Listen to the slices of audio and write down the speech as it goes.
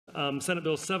Senate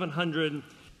Bill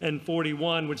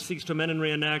 741, which seeks to amend and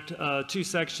reenact several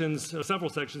sections of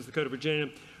the Code of Virginia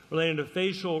relating to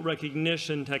facial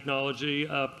recognition technology,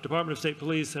 Department of State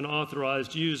Police, and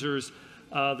authorized users.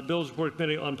 The bill was reported to the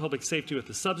Committee on Public Safety with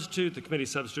the substitute. The committee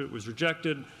substitute was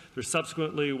rejected. There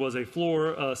subsequently was a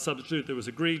floor substitute that was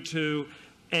agreed to,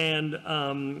 and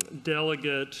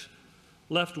Delegate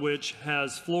Leftwich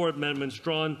has floor amendments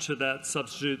drawn to that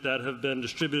substitute that have been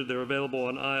distributed. They're available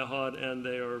on IAHOD, and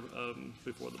they are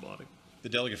before the body. The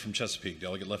delegate from Chesapeake,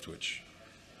 Delegate Leftwich.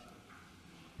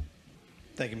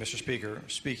 Thank you, Mr. Speaker.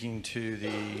 Speaking to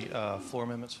the floor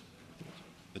amendments.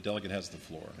 The delegate has the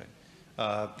floor. Okay.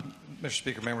 Mr.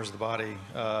 Speaker, members of the body,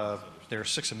 there are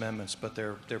 6 amendments, but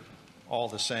they're all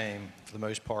the same for the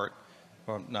most part,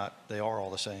 or not. They are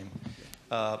all the same.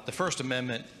 The First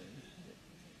Amendment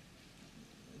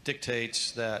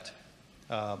dictates that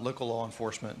local law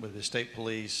enforcement, with the state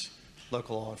police,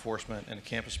 local law enforcement, and the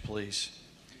campus police,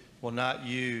 will not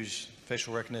use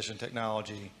facial recognition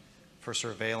technology for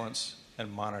surveillance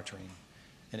and monitoring.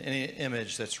 And any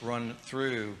image that's run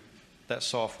through that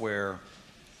software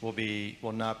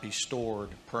will not be stored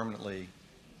permanently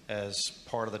as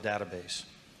part of the database.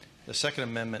 The Second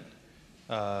Amendment,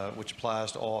 which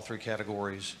applies to all 3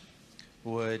 categories,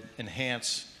 would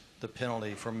enhance the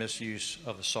penalty for misuse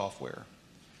of the software.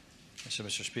 And so,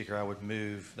 Mr. Speaker, I would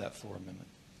move that floor amendment.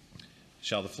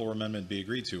 Shall the floor amendment be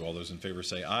agreed to? All those in favor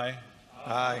say aye.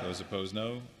 Aye. Those opposed,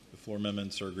 no. The floor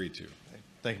amendments are agreed to.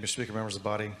 Thank you, Mr. Speaker, members of the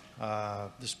body.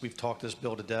 We've talked this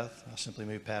bill to death. I simply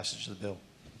move passage of the bill.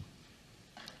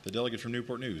 The delegate from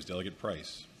Newport News, Delegate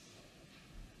Price.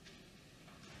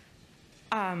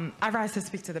 I rise to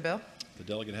speak to the bill. The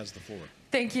delegate has the floor.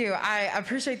 Thank you. I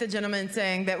appreciate the gentleman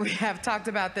saying that we have talked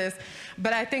about this,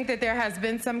 but I think that there has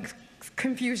been some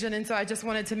confusion, and so I just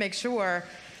wanted to make sure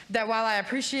that while I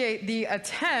appreciate the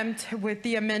attempt with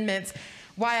the amendments,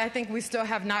 why I think we still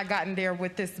have not gotten there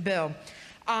with this bill.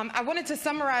 I wanted to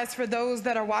summarize for those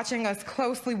that are watching us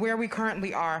closely where we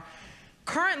currently are.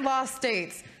 Current law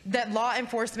states that law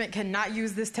enforcement cannot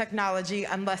use this technology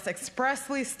unless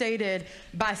expressly stated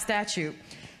by statute.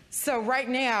 So right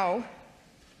now,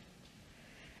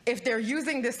 if they're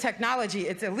using this technology,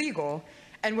 it's illegal,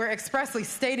 and we're expressly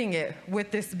stating it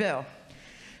with this bill.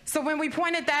 So when we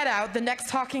pointed that out, the next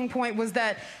talking point was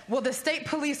that, well, the state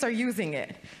police are using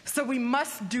it, so we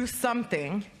must do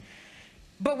something.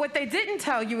 But what they didn't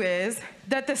tell you is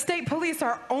that the state police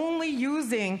are only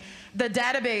using the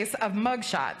database of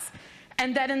mugshots,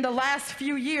 and that in the last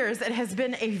few years, it has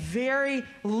been a very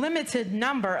limited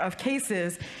number of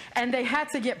cases, and they had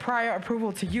to get prior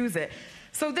approval to use it.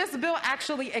 So this bill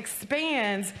actually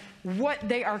expands what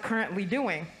they are currently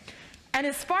doing. And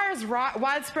as far as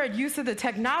widespread use of the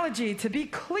technology, to be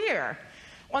clear,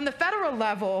 on the federal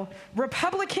level,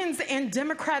 Republicans and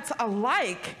Democrats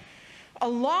alike,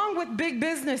 along with big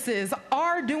businesses,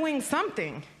 are doing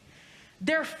something.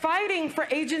 They're fighting for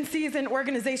agencies and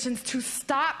organizations to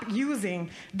stop using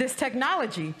this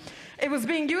technology. It was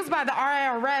being used by the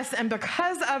IRS, and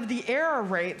because of the error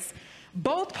rates,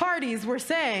 both parties were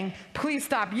saying, please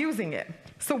stop using it.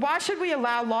 So why should we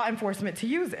allow law enforcement to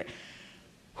use it?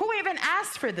 Who even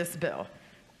asked for this bill?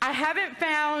 I haven't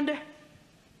found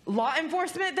law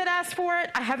enforcement that asked for it.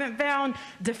 I haven't found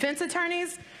defense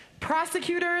attorneys,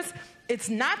 prosecutors. It's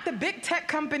not the big tech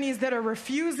companies that are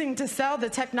refusing to sell the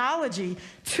technology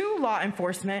to law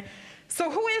enforcement. So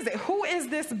who is it? Who is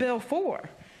this bill for?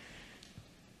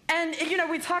 And, you know,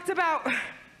 we talked about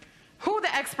who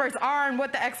the experts are and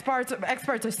what the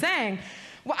experts are saying.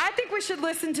 Well, I think we should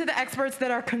listen to the experts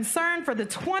that are concerned for the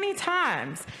 20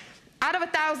 times out of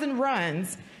 1,000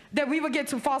 runs that we would get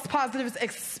to false positives,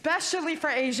 especially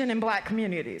for Asian and Black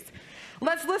communities.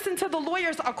 Let's listen to the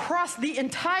lawyers across the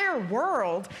entire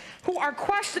world who are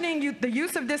questioning the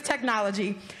use of this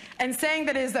technology and saying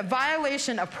that it is a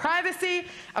violation of privacy,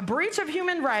 a breach of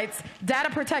human rights, data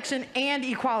protection, and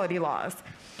equality laws.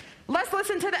 Let's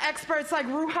listen to the experts like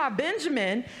Ruha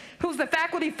Benjamin, who's the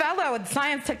faculty fellow at the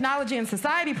Science, Technology, and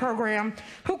Society program,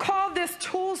 who called this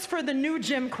tools for the new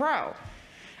Jim Crow.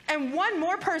 And one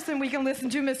more person we can listen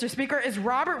to, Mr. Speaker, is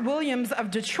Robert Williams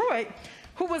of Detroit,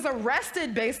 who was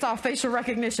arrested based off facial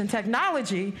recognition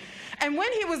technology. And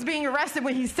when he was being arrested,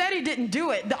 when he said he didn't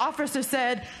do it, the officer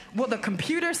said, well, the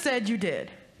computer said you did.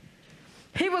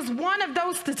 He was one of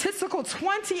those statistical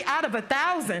 20 out of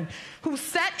 1,000 who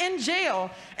sat in jail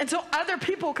until other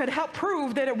people could help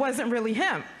prove that it wasn't really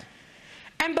him.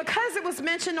 And because it was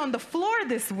mentioned on the floor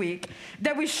this week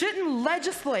that we shouldn't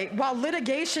legislate while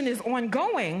litigation is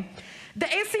ongoing, the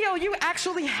ACLU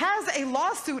actually has a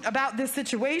lawsuit about this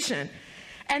situation.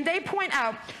 And they point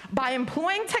out, by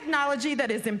employing technology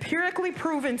that is empirically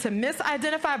proven to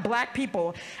misidentify black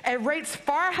people at rates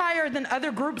far higher than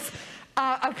other groups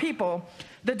of people,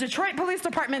 the Detroit Police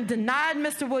Department denied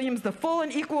Mr. Williams the full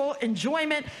and equal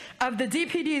enjoyment of the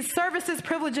DPD's services,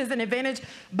 privileges, and advantage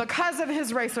because of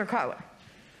his race or color.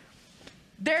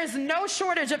 There's no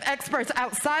shortage of experts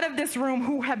outside of this room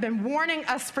who have been warning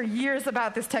us for years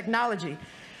about this technology.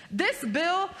 This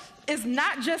bill is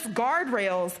not just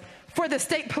guardrails for the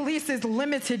state police's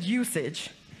limited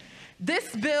usage.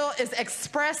 This bill is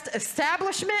expressed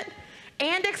establishment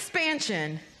and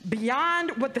expansion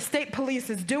beyond what the state police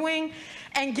is doing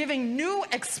and giving new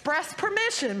express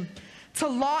permission to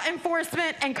law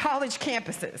enforcement and college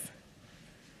campuses.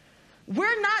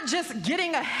 We're not just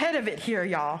getting ahead of it here,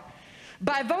 y'all.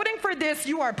 By voting for this,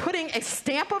 you are putting a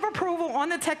stamp of approval on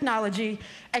the technology,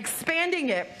 expanding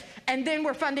it, and then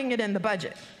we're funding it in the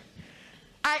budget.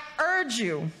 I urge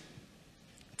you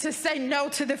to say no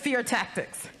to the fear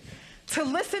tactics, to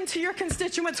listen to your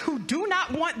constituents who do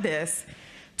not want this,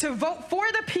 to vote for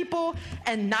the people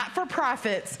and not for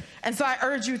profits, and so I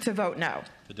urge you to vote no.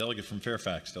 The delegate from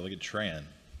Fairfax, Delegate Tran.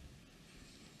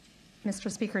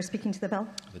 Mr. Speaker, speaking to the bill.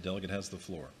 The delegate has the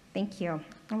floor. Thank you.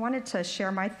 I wanted to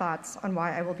share my thoughts on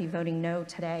why I will be voting no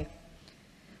today.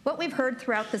 What we've heard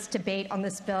throughout this debate on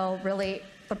this bill, really,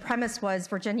 the premise was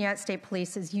Virginia State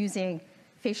Police is using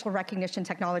facial recognition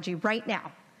technology right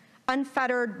now,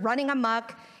 unfettered, running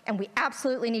amok, and we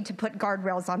absolutely need to put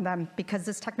guardrails on them because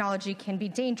this technology can be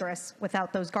dangerous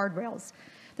without those guardrails.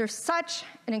 There's such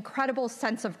an incredible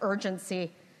sense of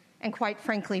urgency and, quite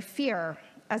frankly, fear,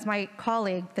 as my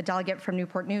colleague, the delegate from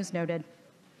Newport News, noted.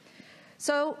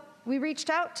 So we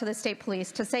reached out to the state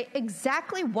police to say,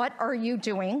 exactly what are you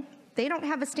doing? They don't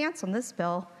have a stance on this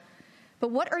bill,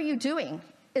 but what are you doing?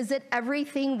 Is it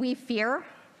everything we fear?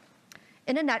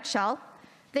 In a nutshell,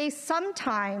 they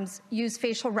sometimes use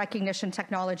facial recognition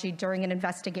technology during an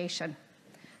investigation.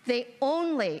 They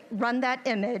only run that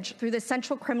image through the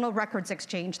Central Criminal Records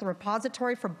Exchange, the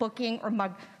repository for booking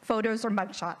or photos or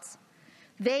mugshots.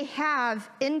 They have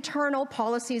internal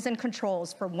policies and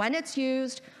controls for when it's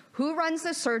used, who runs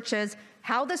the searches,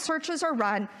 how the searches are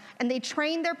run, and they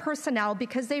train their personnel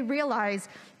because they realize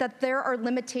that there are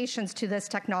limitations to this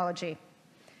technology.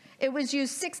 It was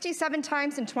used 67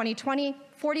 times in 2020,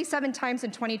 47 times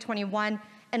in 2021,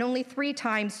 and only 3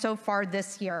 times so far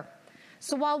this year.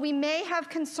 So while we may have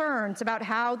concerns about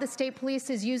how the state police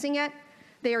is using it,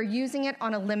 they are using it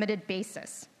on a limited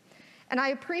basis. And I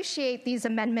appreciate these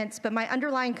amendments, but my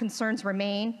underlying concerns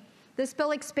remain. This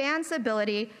bill expands the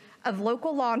ability of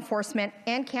local law enforcement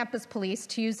and campus police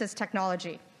to use this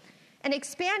technology. And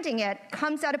expanding it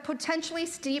comes at a potentially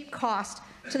steep cost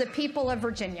to the people of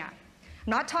Virginia.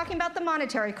 I'm not talking about the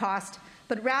monetary cost,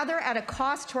 but rather at a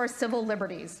cost to our civil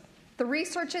liberties. The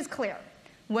research is clear.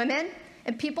 Women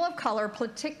and people of color,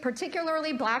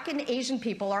 particularly Black and Asian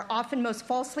people, are often most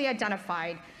falsely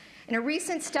identified. In a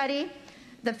recent study,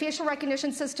 the facial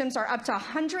recognition systems are up to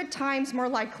 100 times more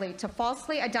likely to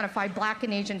falsely identify Black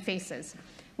and Asian faces.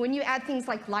 When you add things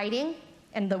like lighting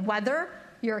and the weather,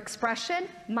 your expression,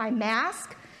 my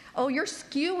mask, oh, you're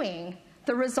skewing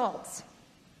the results.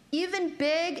 Even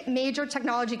big major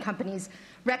technology companies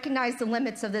recognize the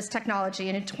limits of this technology.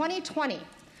 And in 2020,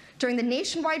 during the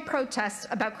nationwide protests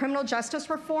about criminal justice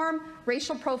reform,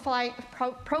 racial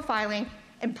profiling,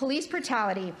 and police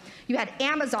brutality, you had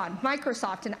Amazon,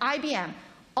 Microsoft, and IBM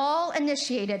all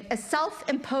initiated a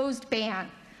self-imposed ban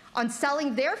on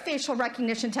selling their facial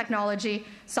recognition technology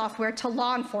software to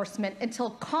law enforcement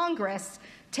until Congress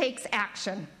takes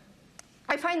action.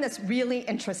 I find this really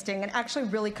interesting and actually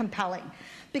really compelling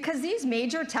because these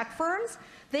major tech firms,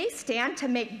 they stand to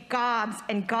make gobs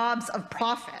and gobs of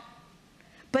profit.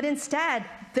 But instead,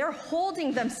 they're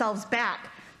holding themselves back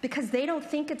because they don't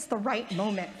think it's the right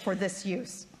moment for this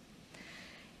use.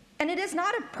 And it is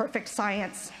not a perfect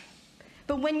science,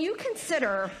 but when you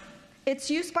consider its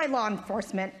use by law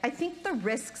enforcement, I think the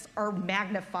risks are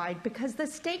magnified because the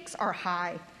stakes are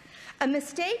high. A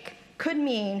mistake could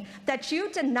mean that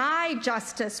you deny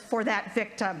justice for that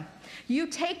victim. You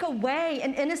take away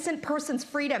an innocent person's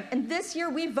freedom. And this year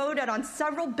we voted on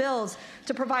several bills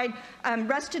to provide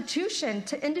restitution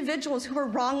to individuals who were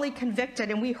wrongly convicted,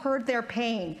 and we heard their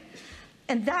pain.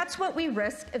 And that's what we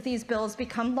risk if these bills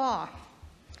become law.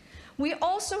 We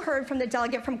also heard from the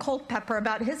delegate from Culpeper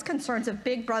about his concerns of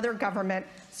big brother government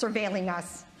surveilling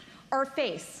us. Our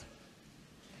face,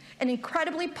 an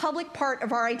incredibly public part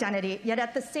of our identity, yet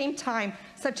at the same time,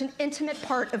 such an intimate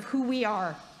part of who we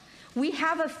are. We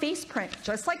have a face print,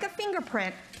 just like a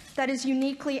fingerprint, that is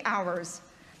uniquely ours.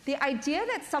 The idea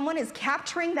that someone is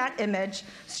capturing that image,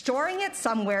 storing it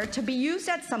somewhere to be used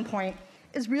at some point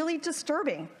is really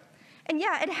disturbing. And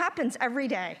yeah, it happens every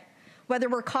day. Whether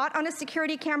we're caught on a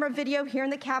security camera video here in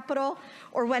the Capitol,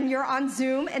 or when you're on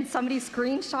Zoom and somebody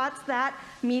screenshots that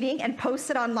meeting and posts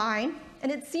it online,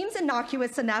 and it seems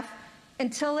innocuous enough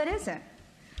until it isn't.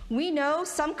 We know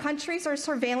some countries are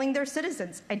surveilling their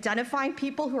citizens, identifying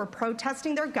people who are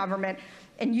protesting their government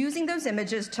and using those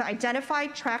images to identify,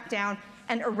 track down,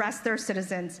 and arrest their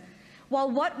citizens. While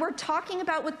what we're talking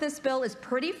about with this bill is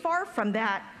pretty far from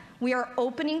that, we are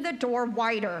opening the door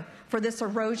wider for this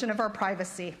erosion of our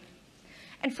privacy.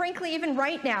 And frankly, even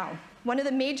right now, one of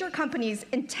the major companies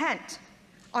intent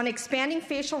on expanding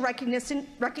facial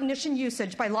recognition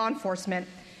usage by law enforcement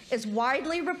is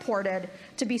widely reported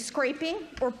to be scraping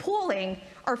or pooling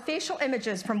our facial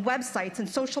images from websites and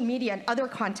social media and other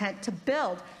content to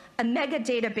build a mega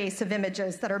database of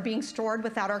images that are being stored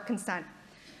without our consent.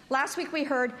 Last week we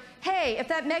heard, hey, if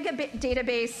that mega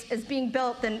database is being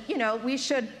built, then we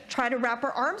should try to wrap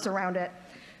our arms around it.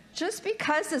 Just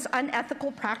because this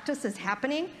unethical practice is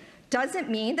happening doesn't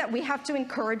mean that we have to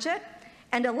encourage it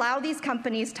and allow these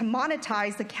companies to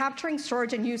monetize the capturing,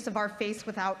 storage, and use of our face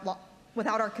without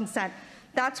our consent.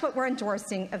 That's what we're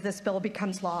endorsing if this bill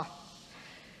becomes law.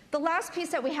 The last piece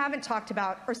that we haven't talked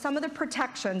about are some of the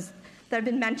protections that have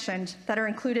been mentioned that are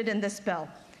included in this bill.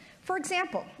 For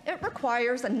example, it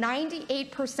requires a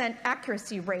 98%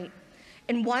 accuracy rate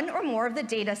in one or more of the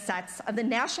data sets of the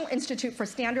National Institute for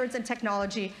Standards and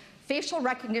Technology facial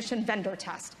recognition vendor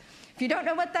test. If you don't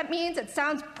know what that means, it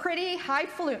sounds pretty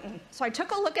highfalutin. So I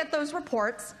took a look at those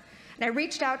reports and I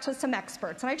reached out to some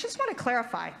experts. And I just want to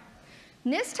clarify,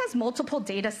 NIST has multiple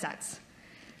data sets.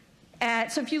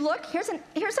 So if you look, here's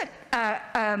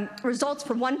results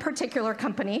for one particular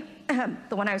company,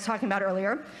 the one I was talking about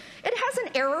earlier. It has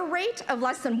an error rate of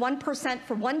less than 1%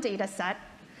 for one data set,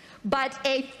 but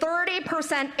a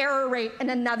 30% error rate in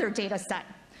another data set.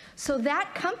 So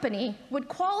that company would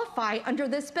qualify under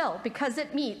this bill because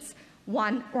it meets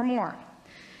one or more.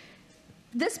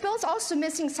 This bill is also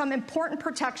missing some important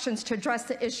protections to address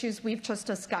the issues we've just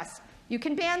discussed. You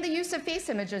can ban the use of face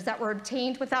images that were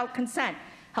obtained without consent,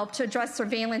 help to address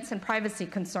surveillance and privacy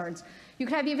concerns. You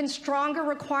can have even stronger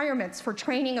requirements for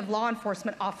training of law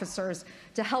enforcement officers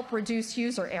to help reduce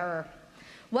user error.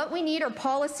 What we need are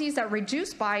policies that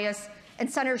reduce bias and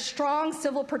center strong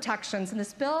civil protections, and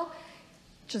this bill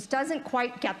just doesn't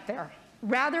quite get there.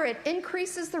 Rather, it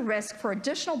increases the risk for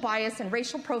additional bias and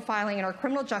racial profiling in our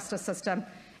criminal justice system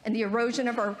and the erosion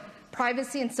of our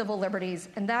privacy and civil liberties,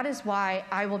 and that is why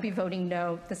I will be voting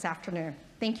no this afternoon.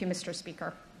 Thank you, Mr.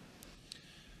 Speaker.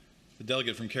 The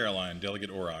delegate from Caroline, Delegate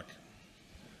Orrock.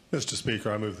 Mr.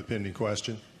 Speaker, I move the pending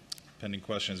question. Pending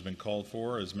question has been called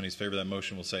for. As many as favor that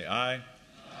motion will say aye. Aye.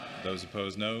 Those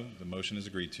opposed, no. The motion is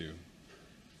agreed to.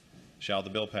 Shall the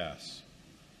bill pass?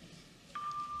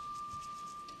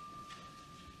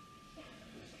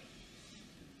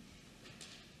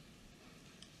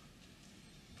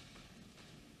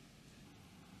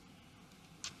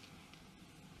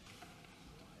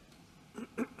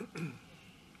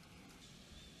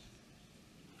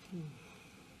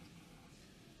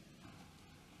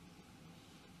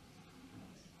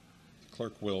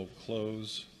 Clerk will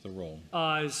close the roll.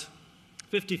 Ayes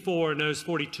 54, noes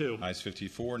 42. Ayes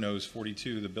 54, noes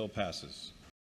 42. The bill passes.